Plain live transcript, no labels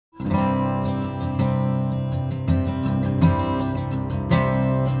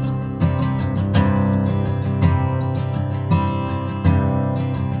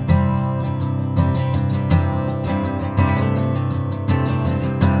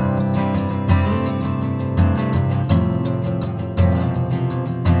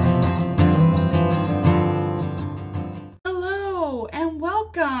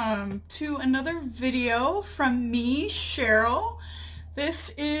video from me, Cheryl.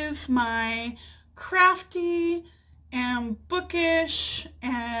 This is my crafty and bookish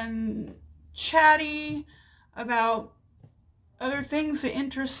and chatty about other things that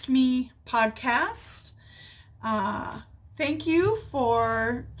interest me podcast. Thank you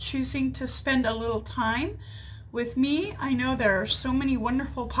for choosing to spend a little time with me. I know there are so many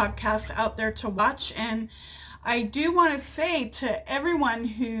wonderful podcasts out there to watch, and I do want to say to everyone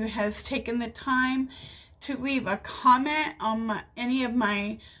who has taken the time to leave a comment on any of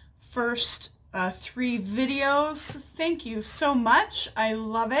my first 3 videos, thank you so much. I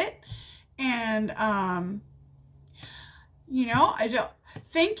love it. And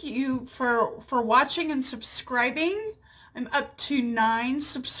thank you for watching and subscribing. I'm up to 9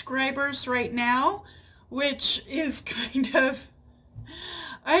 subscribers right now, which is kind of,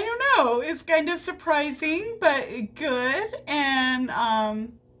 I don't know, it's kind of surprising, but good. And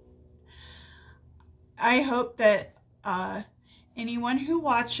I hope that anyone who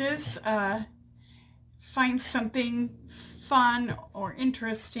watches finds something fun or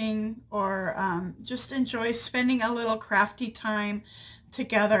interesting, or just enjoy spending a little crafty time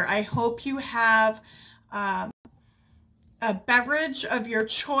together. I hope you have a beverage of your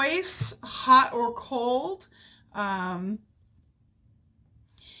choice, hot or cold.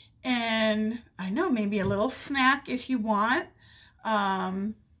 And I know, maybe a little snack if you want,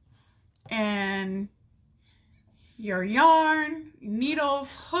 and your yarn,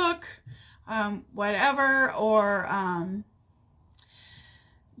 needles, hook, whatever, or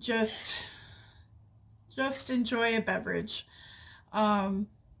just enjoy a beverage.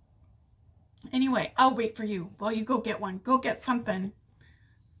 Anyway, I'll wait for you while you go get one. Go get something.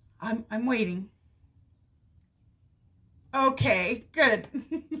 I'm waiting. Okay, good.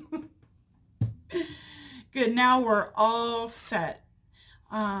 Good, now we're all set.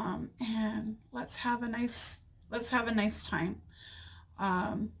 And let's have a nice time.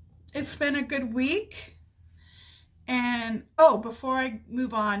 It's been a good week. And oh, before I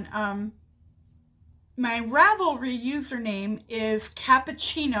move on, my Ravelry username is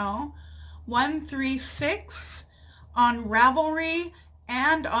Cappuccino 136 on Ravelry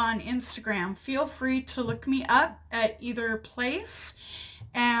and on Instagram. Feel free to look me up at either place.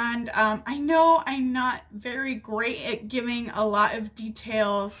 And I know I'm not very great at giving a lot of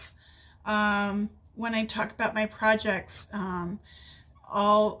details when I talk about my projects,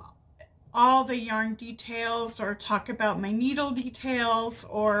 all the yarn details, or talk about my needle details,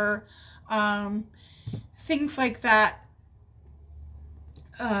 or things like that.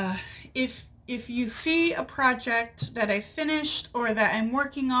 If you see a project that I finished or that I'm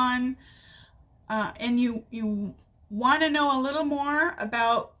working on, and you want to know a little more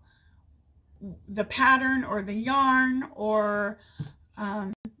about the pattern or the yarn, or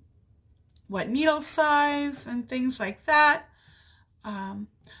what needle size and things like that,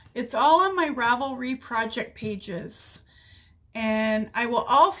 it's all on my Ravelry project pages. And I will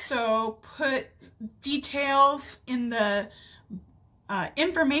also put details in the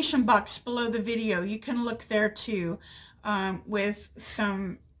information box below the video. You can look there too, with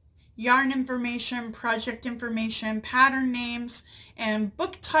some yarn information, project information, pattern names, and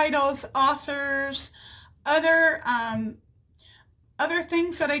book titles, authors, other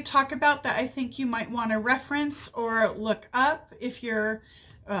things that I talk about that I think you might want to reference or look up if you're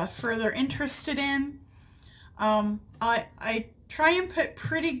further interested in. I try and put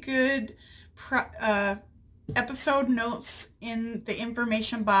pretty good episode notes in the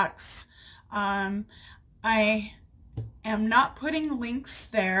information box. I am not putting links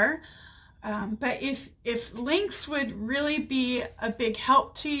there, but if links would really be a big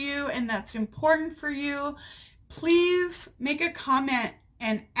help to you and that's important for you, please make a comment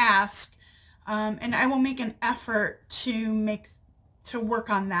and ask, and I will make an effort to work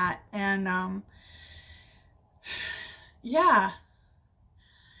on that. And yeah,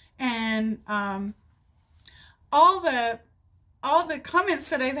 and all the comments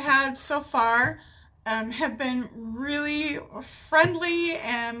that I've had so far have been really friendly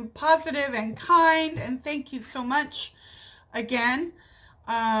and positive and kind, and thank you so much again.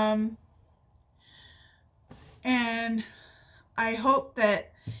 And I hope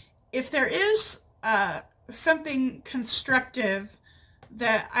that if there is something constructive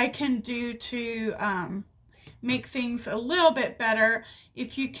that I can do to make things a little bit better,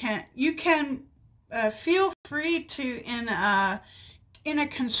 if you can feel free to, in a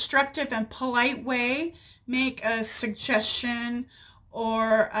constructive and polite way, make a suggestion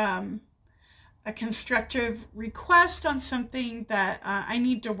or a constructive request on something that I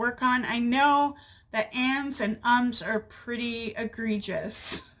need to work on. I know that ands and ums are pretty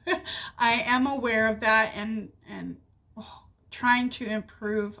egregious. I am aware of that and trying to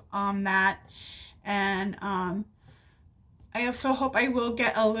improve on that. And I also hope I will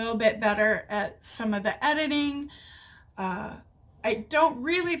get a little bit better at some of the editing. I don't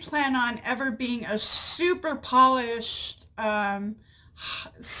really plan on ever being a super polished,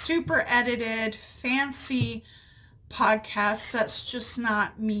 super edited, fancy podcast. That's just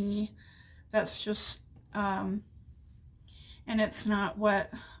not me. That's just, and it's not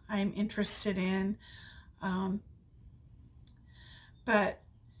what I'm interested in. But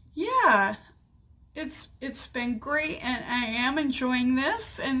yeah, it's been great, and I am enjoying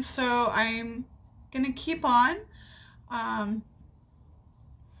this, and so I'm gonna keep on.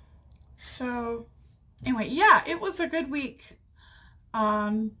 So anyway, yeah, it was a good week.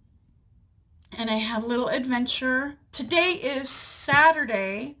 And I had a little adventure. Today is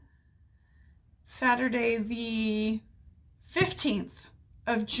Saturday the 15th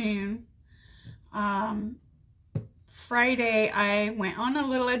of June. Friday, I went on a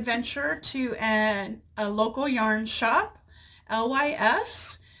little adventure to a local yarn shop,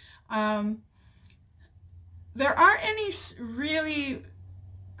 LYS. There aren't any really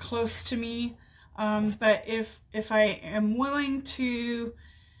close to me, but if I am willing to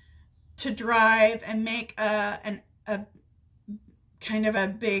drive and make a kind of a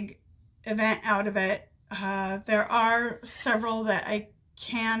big event out of it, there are several that I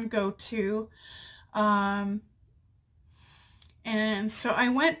can go to. And so I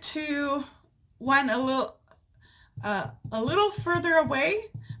went to one a little further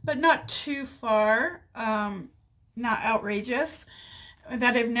away, but not too far, not outrageous,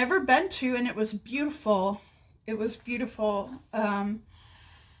 that I've never been to, and it was beautiful. It was beautiful. And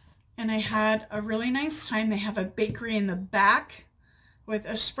I had a really nice time. They have a bakery in the back with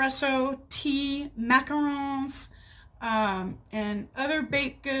espresso, tea, macarons, and other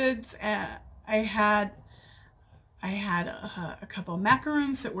baked goods. I had a couple of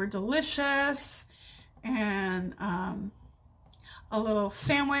macarons that were delicious, and a little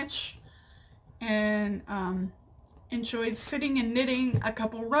sandwich, and enjoyed sitting and knitting a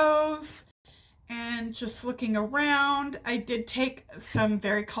couple rows and just looking around. I did take some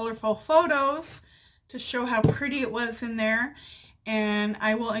very colorful photos to show how pretty it was in there, and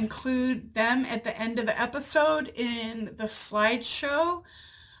I will include them at the end of the episode in the slideshow,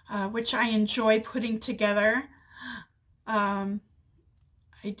 which I enjoy putting together. I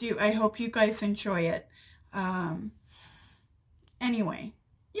hope you guys enjoy it. Anyway,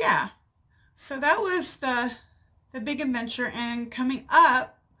 yeah, so that was the big adventure. And coming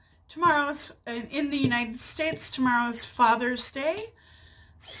up tomorrow's, in the United States, tomorrow's Father's Day.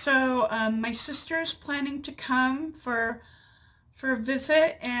 So my sister is planning to come for a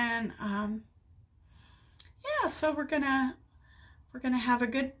visit, and yeah, so we're gonna have a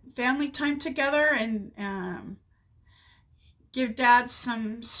good family time together, and give Dad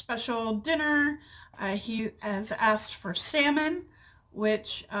some special dinner. He has asked for salmon,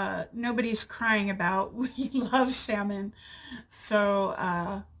 which nobody's crying about. We love salmon. So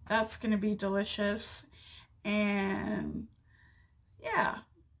that's going to be delicious. And yeah,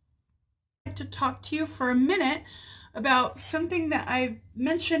 I'd like to talk to you for a minute about something that I've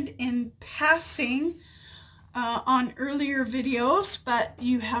mentioned in passing on earlier videos, but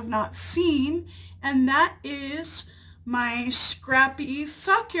you have not seen, and that is my scrappy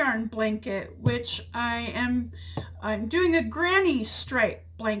sock yarn blanket, which I'm doing a granny stripe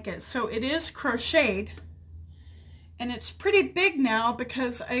blanket. So it is crocheted, and it's pretty big now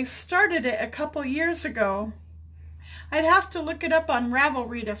because I started it a couple years ago. I'd have to look it up on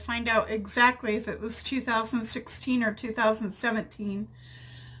Ravelry to find out exactly if it was 2016 or 2017.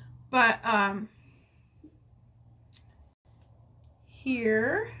 But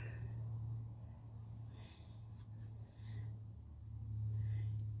here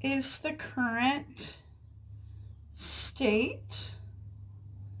is the current state.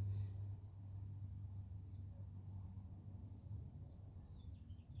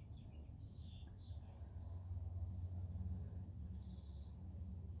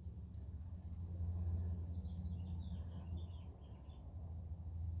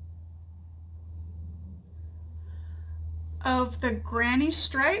 Of the granny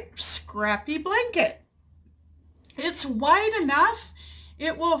stripe scrappy blanket. It's wide enough.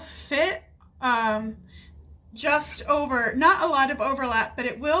 It will fit just over, not a lot of overlap, but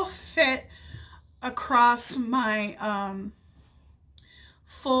it will fit across my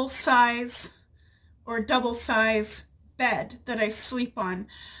full size or double size bed that I sleep on.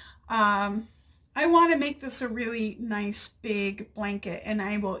 I want to make this a really nice big blanket, and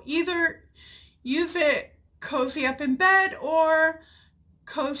I will either use it cozy up in bed or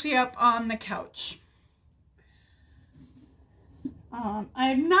cozy up on the couch.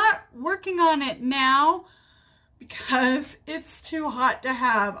 I'm not working on it now because it's too hot to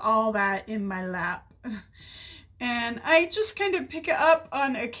have all that in my lap. And I just kind of pick it up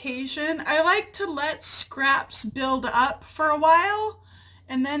on occasion. I like to let scraps build up for a while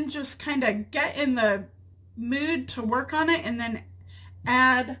and then just kind of get in the mood to work on it, and then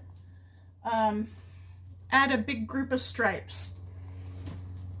add a big group of stripes.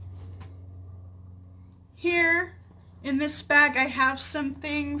 Here in this bag I have some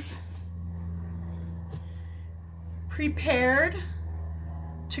things prepared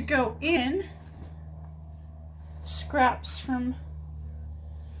to go in. Scraps from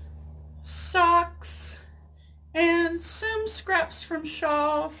socks and some scraps from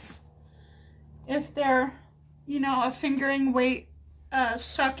shawls if they're, you know, a fingering weight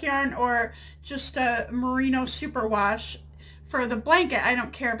sock yarn, or just a merino superwash. For the blanket, I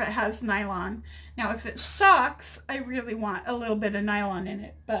don't care if it has nylon. Now if it's socks, I really want a little bit of nylon in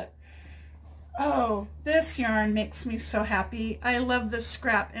it, but oh, this yarn makes me so happy. I love this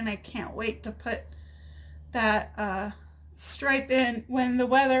scrap and I can't wait to put that stripe in when the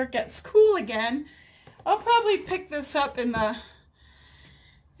weather gets cool again. I'll probably pick this up in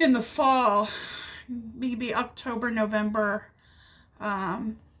the fall, maybe October, November.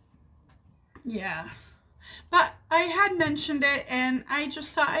 Yeah, but I had mentioned it and I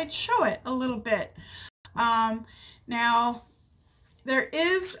just thought I'd show it a little bit. Now there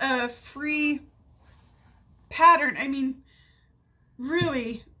is a free pattern. I mean,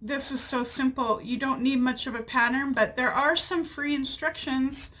 really, this is so simple. You don't need much of a pattern, but there are some free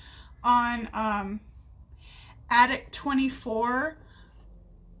instructions on Attic 24,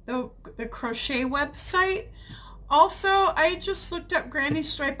 the crochet website. Also, I just looked up granny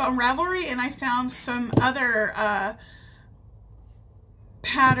stripe on Ravelry and I found some other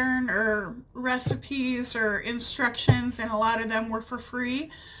pattern or recipes or instructions, and a lot of them were for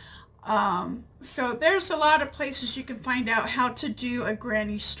free. So there's a lot of places you can find out how to do a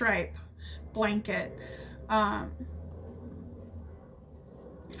granny stripe blanket.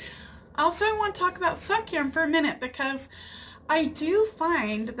 Also, I want to talk about sock yarn for a minute, because I do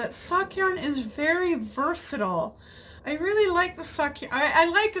find that sock yarn is very versatile. I really like the sock yarn. I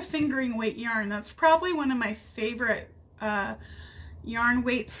like a fingering weight yarn. That's probably one of my favorite yarn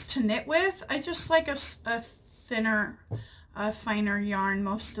weights to knit with. I just like a thinner, finer yarn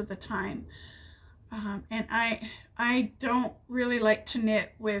most of the time. And I don't really like to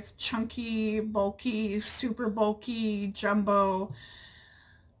knit with chunky, bulky, super bulky, jumbo.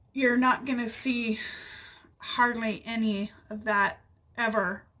 You're not going to see hardly any of that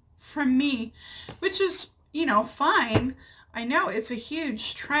ever from me, which is, you know, fine. I know it's a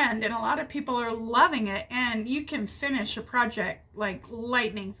huge trend and a lot of people are loving it, and you can finish a project like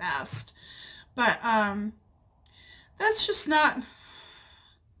lightning fast. But that's just not,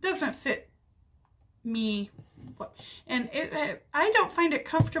 doesn't fit me, and I don't find it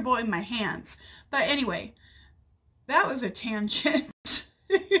comfortable in my hands. But anyway, that was a tangent.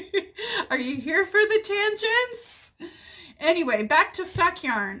 Are you here for the tangents? Anyway, back to sock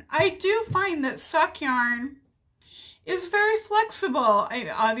yarn. I do find that sock yarn is very flexible.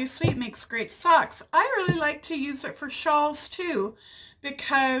 Obviously, it makes great socks. I really like to use it for shawls too,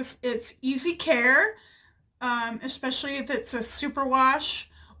 because it's easy care, especially if it's a superwash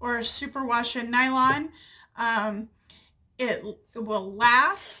or a superwash in nylon. It will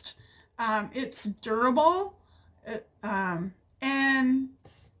last. It's durable, and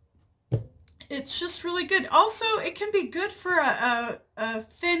it's just really good. Also, it can be good for a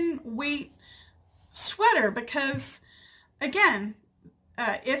thin weight sweater, because again,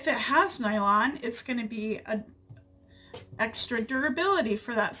 if it has nylon, it's going to be a extra durability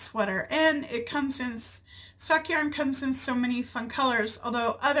for that sweater. And it comes in, sock yarn comes in so many fun colors,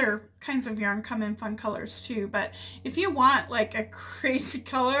 although other kinds of yarn come in fun colors too. But if you want like a crazy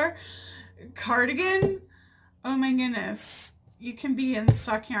color cardigan, oh my goodness, you can be in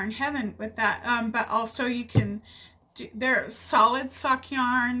sock yarn heaven with that. But also you can do, there are solid sock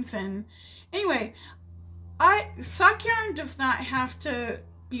yarns. And anyway, sock yarn does not have to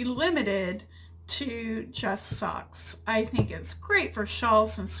be limited to just socks. I think it's great for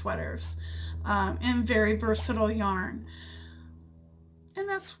shawls and sweaters, and very versatile yarn. And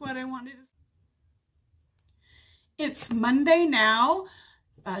that's what I wanted to say. It's Monday now,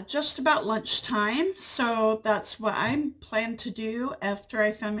 just about lunchtime, so that's what I plan to do after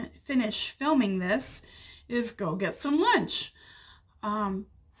I finish filming this, is go get some lunch.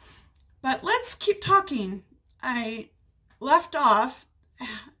 But let's keep talking. I left off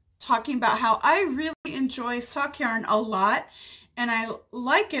talking about how I really enjoy sock yarn a lot, and I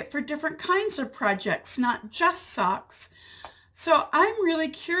like it for different kinds of projects, not just socks. So I'm really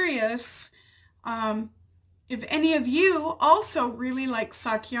curious if any of you also really like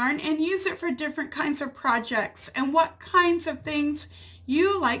sock yarn and use it for different kinds of projects, and what kinds of things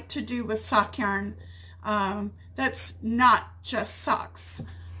you like to do with sock yarn that's not just socks.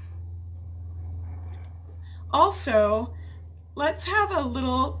 Also, let's have a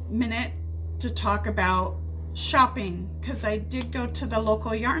little minute to talk about shopping, because I did go to the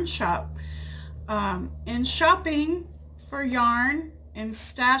local yarn shop. And shopping for yarn and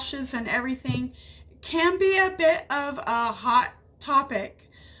stashes and everything can be a bit of a hot topic.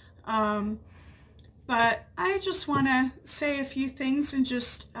 But I just want to say a few things and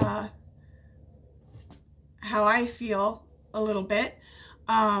just how I feel a little bit.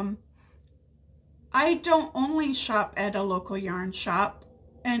 I don't only shop at a local yarn shop,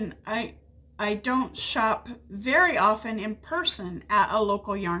 and I don't shop very often in person at a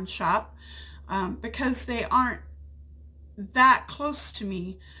local yarn shop because they aren't that close to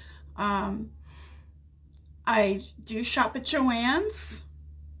me. I do shop at Joann's,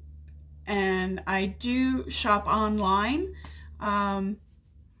 and I do shop online,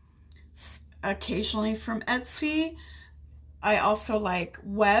 occasionally from Etsy. I also like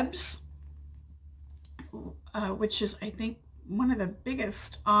Webs, which is, I think, one of the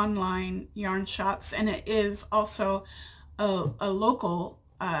biggest online yarn shops, and it is also a local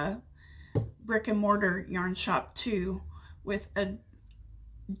brick and mortar yarn shop too, with a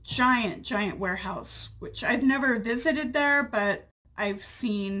giant warehouse, which I've never visited there, but I've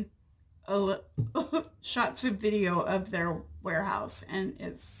seen shots of video of their warehouse, and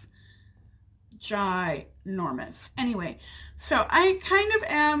it's ginormous. Anyway, so I kind of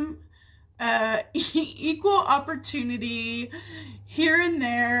am equal opportunity here and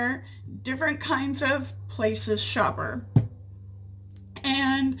there, different kinds of places shopper.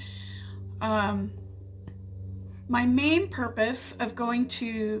 And my main purpose of going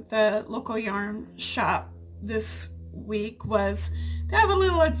to the local yarn shop this week was to have a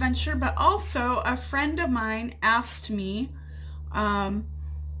little adventure, but also a friend of mine asked me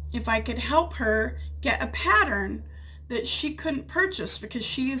if I could help her get a pattern that she couldn't purchase because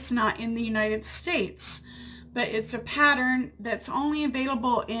she is not in the United States. But it's a pattern that's only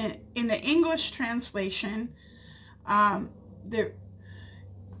available in the English translation. The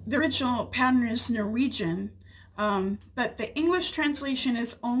original pattern is Norwegian, but the English translation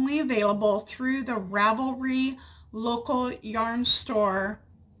is only available through the Ravelry local yarn store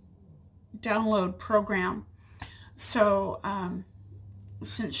download program. So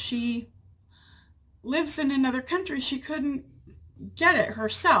since she lives in another country, she couldn't get it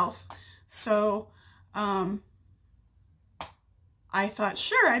herself. So I thought,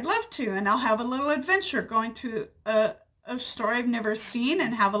 sure, I'd love to, and I'll have a little adventure going to a store I've never seen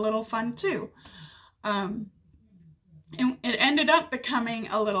and have a little fun too. And it ended up becoming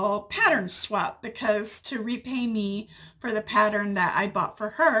a little pattern swap, because to repay me for the pattern that I bought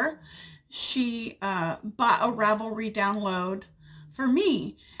for her, she bought a Ravelry download for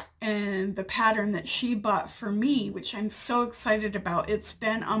me. And the pattern that she bought for me, which I'm so excited about, it's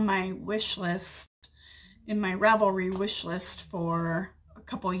been on my wish list, in my Ravelry wish list for a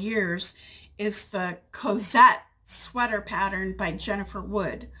couple years, is the Cosette sweater pattern by Jennifer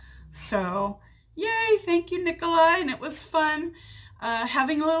Wood. So yay, thank you, Nicola, and it was fun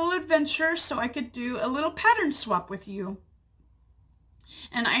having a little adventure so I could do a little pattern swap with you.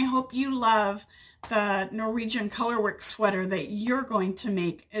 And I hope you love the Norwegian colorwork sweater that you're going to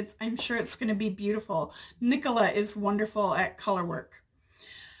make. I'm sure it's going to be beautiful. Nicola is wonderful at colorwork.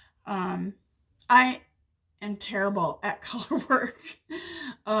 I am terrible at colorwork.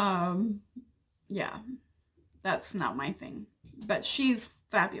 Yeah, that's not my thing, but she's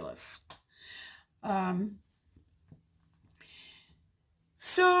fabulous.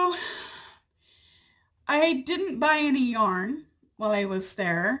 So I didn't buy any yarn while I was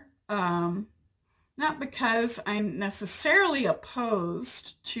there. Not because I'm necessarily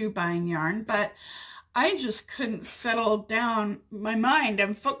opposed to buying yarn, but I just couldn't settle down my mind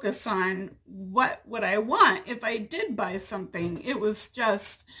and focus on what would I want if I did buy something. It was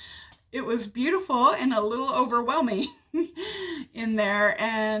beautiful and a little overwhelming in there.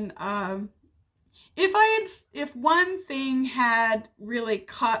 And if one thing had really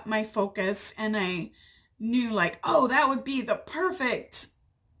caught my focus and I knew, like, oh, that would be the perfect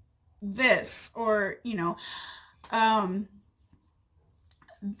this, or, you know,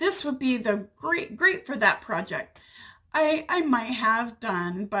 this would be the great for that project, I might have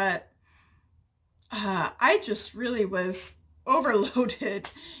done, but I just really was overloaded,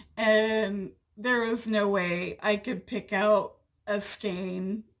 and there was no way I could pick out a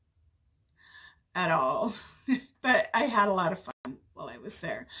skein at all. But I had a lot of fun while I was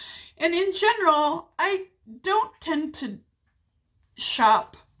there. And in general, I don't tend to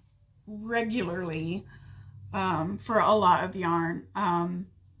shop regularly for a lot of yarn.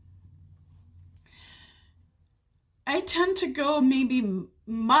 I tend to go maybe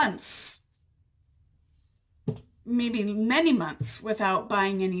months, maybe many months without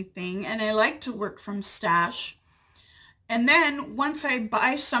buying anything, and I like to work from stash. And then once I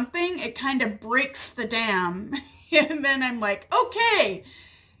buy something, it kind of breaks the dam. And then I'm like, okay,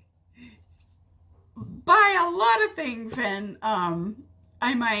 buy a lot of things. And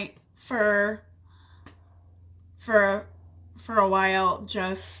I might for a while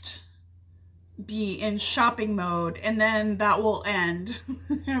just be in shopping mode, and then that will end.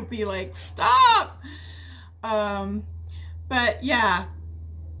 It'll be like, stop. But yeah,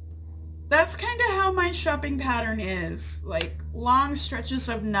 that's kind of how my shopping pattern is, like long stretches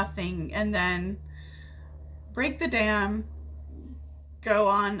of nothing, and then break the dam, go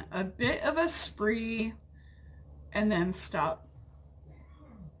on a bit of a spree, and then stop.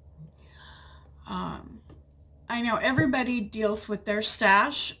 I know everybody deals with their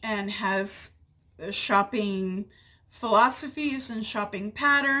stash and has shopping philosophies and shopping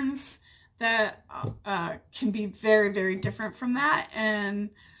patterns that can be very, very different from that. And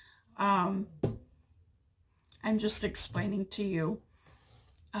I'm just explaining to you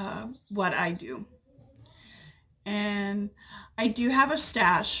what I do. And I do have a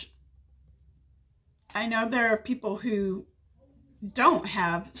stash. I know there are people who don't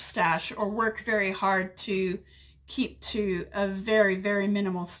have stash or work very hard to keep to a very, very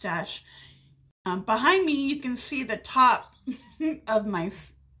minimal stash. Behind me, you can see the top of my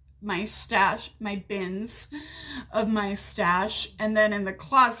stash, my bins of my stash. And then in the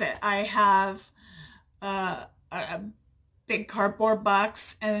closet, I have a big cardboard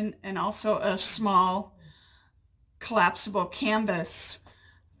box and also a small collapsible canvas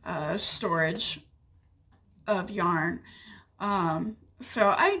storage of yarn.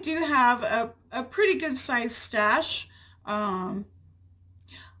 So I do have a pretty good sized stash.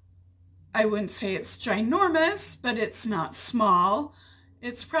 I wouldn't say it's ginormous, but it's not small.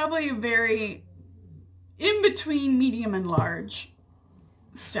 It's probably a very in between medium and large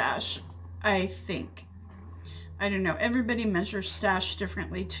stash, I think. I don't know. Everybody measures stash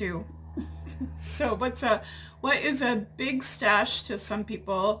differently too. So what is a big stash to some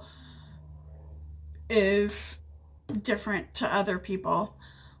people is different to other people.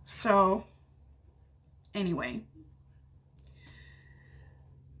 So anyway,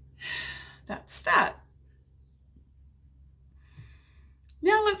 that's that.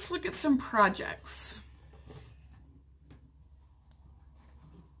 Now let's look at some projects.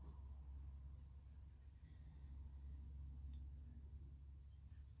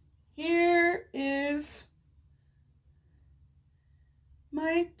 Here is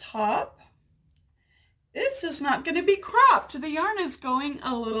my top. This is not going to be cropped. The yarn is going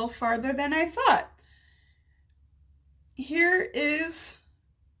a little farther than I thought. Here is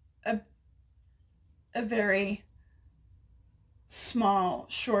a very small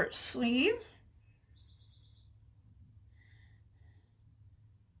short sleeve.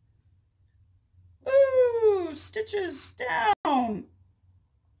 Ooh, stitches down.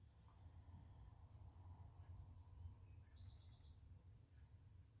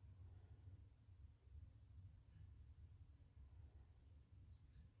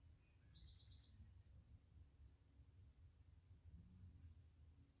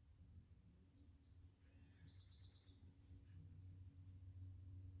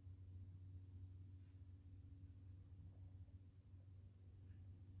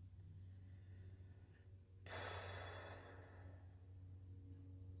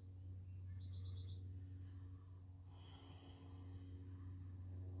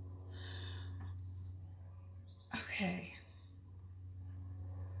 Okay.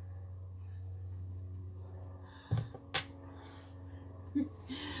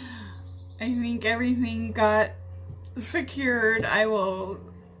 I think everything got secured. I will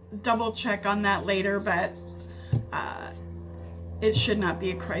double check on that later, but it should not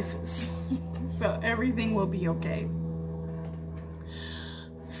be a crisis. So everything will be okay.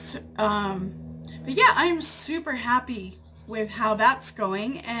 So, but yeah, I'm super happy with how that's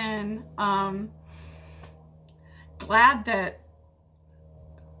going, and glad that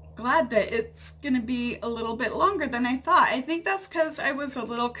it's going to be a little bit longer than I thought. I think that's because I was a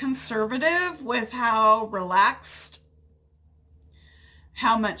little conservative with how relaxed,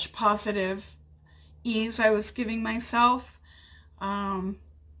 how much positive ease I was giving myself.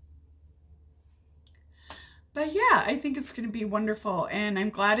 But yeah, I think it's going to be wonderful, and I'm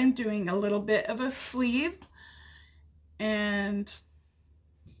glad I'm doing a little bit of a sleeve, and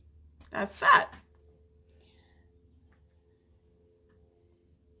that's that.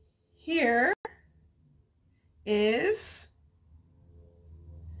 Here is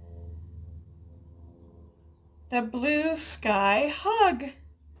the Blue Sky Hug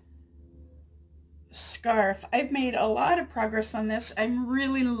scarf. I've made a lot of progress on this. I'm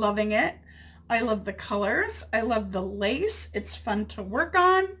really loving it. I love the colors. I love the lace. It's fun to work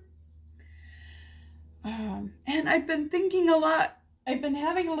on. And I've been thinking a lot. I've been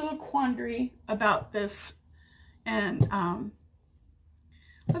having a little quandary about this. And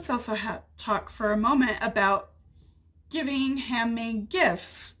let's also talk for a moment about giving handmade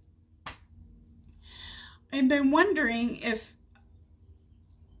gifts. I've been wondering if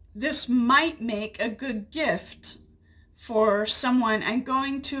this might make a good gift for someone. I'm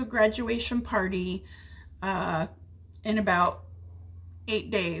going to a graduation party in about 8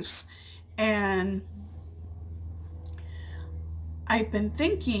 days, and I've been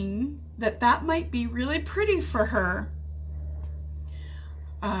thinking that that might be really pretty for her.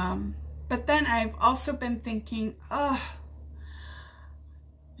 But then I've also been thinking,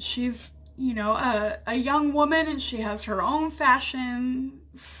 she's, you know, a young woman, and she has her own fashion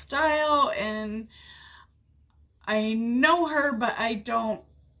style, and I know her, but I don't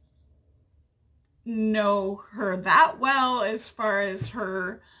know her that well as far as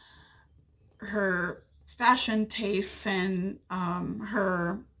her fashion tastes and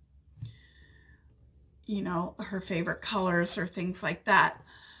her, you know, her favorite colors or things like that.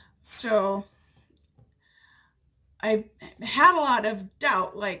 So I've had a lot of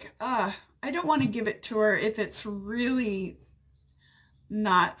doubt, like, I don't want to give it to her if it's really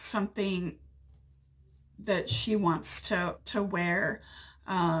not something that she wants to wear,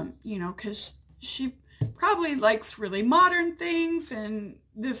 you know, because she probably likes really modern things, and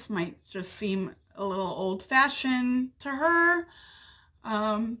this might just seem a little old-fashioned to her.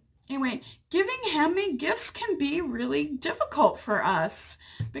 Anyway, giving handmade gifts can be really difficult for us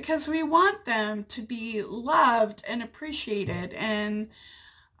because we want them to be loved and appreciated, and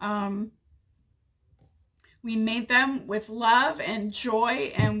we made them with love and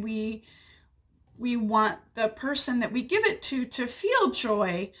joy, and we want the person that we give it to feel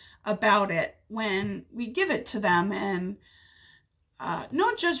joy about it when we give it to them. And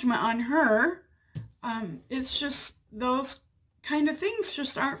no judgment on her. It's just those kind of things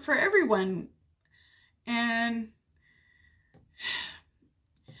just aren't for everyone. And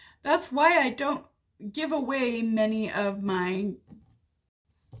that's why I don't give away many of my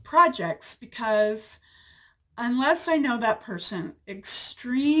projects, because unless I know that person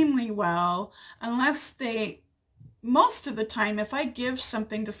extremely well, unless they, most of the time, if I give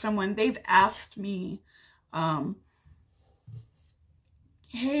something to someone, they've asked me,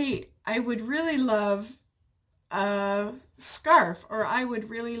 hey, I would really love a scarf, or I would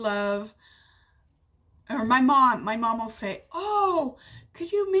really love, or my mom will say, oh,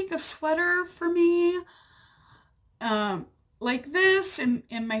 could you make a sweater for me? Like this, in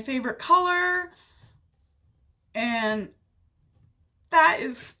my favorite color. And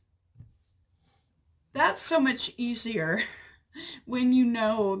that's so much easier when you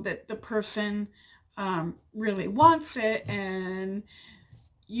know that the person really wants it, and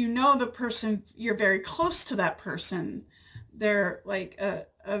you know the person, you're very close to that person. They're like a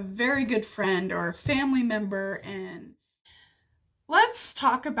very good friend or a family member. And let's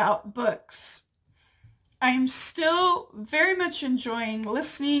talk about books. I'm still very much enjoying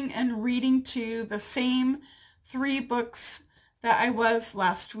listening and reading to the same 3 books that I was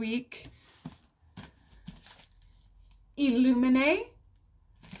last week. Illuminate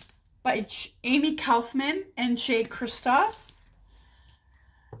by Amy Kaufman and Jay Kristoff.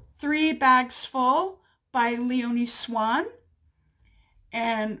 3 Bags Full by Leonie Swan.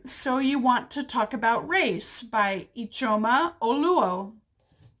 And So You Want to Talk About Race by Ijeoma Oluo.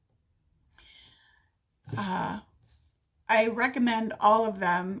 I recommend all of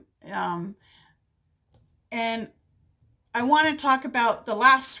them. And I want to talk about the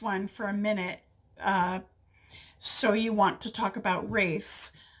last one for a minute. So You Want to Talk About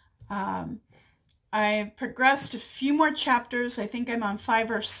Race. I've progressed a few more chapters. I think I'm on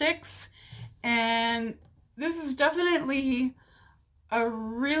 5 or 6. And this is definitely a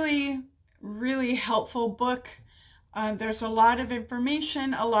really, really helpful book. There's a lot of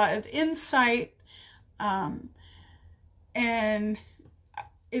information, a lot of insight. And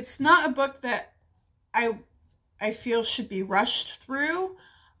it's not a book that I feel should be rushed through.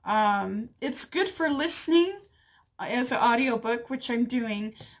 It's good for listening as an audiobook, which I'm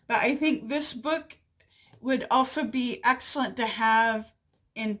doing, but I think this book would also be excellent to have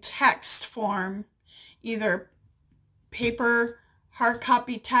in text form, either paper, hard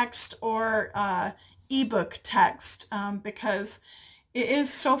copy text, or ebook text, because it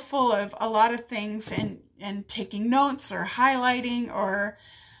is so full of a lot of things, and taking notes or highlighting, or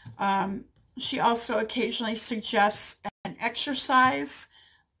she also occasionally suggests an exercise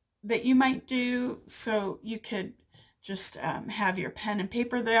that you might do, so you could just have your pen and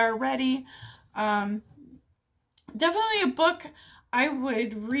paper there ready. Definitely a book I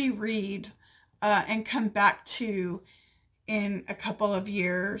would reread and come back to in a couple of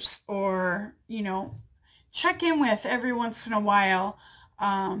years, or, you know, check in with every once in a while,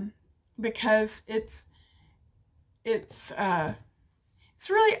 because it's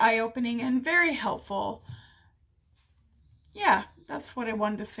really eye-opening and very helpful. Yeah, that's what I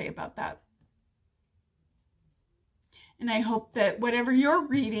wanted to say about that. And I hope that whatever you're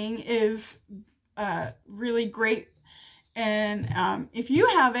reading is really great. And if you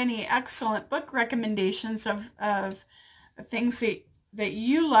have any excellent book recommendations of things that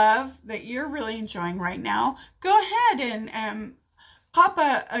you love, that you're really enjoying right now, go ahead and pop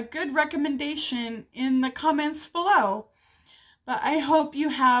a good recommendation in the comments below. But I hope you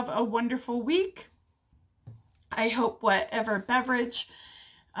have a wonderful week. I hope whatever beverage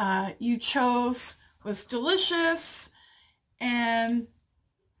you chose was delicious. And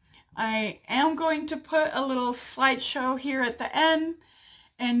I am going to put a little slideshow here at the end,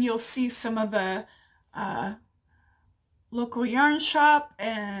 and you'll see some of the local yarn shop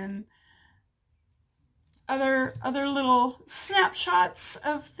and other little snapshots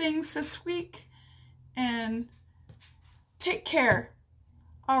of things this week. And take care.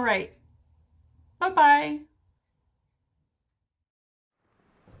 All right. Bye-bye.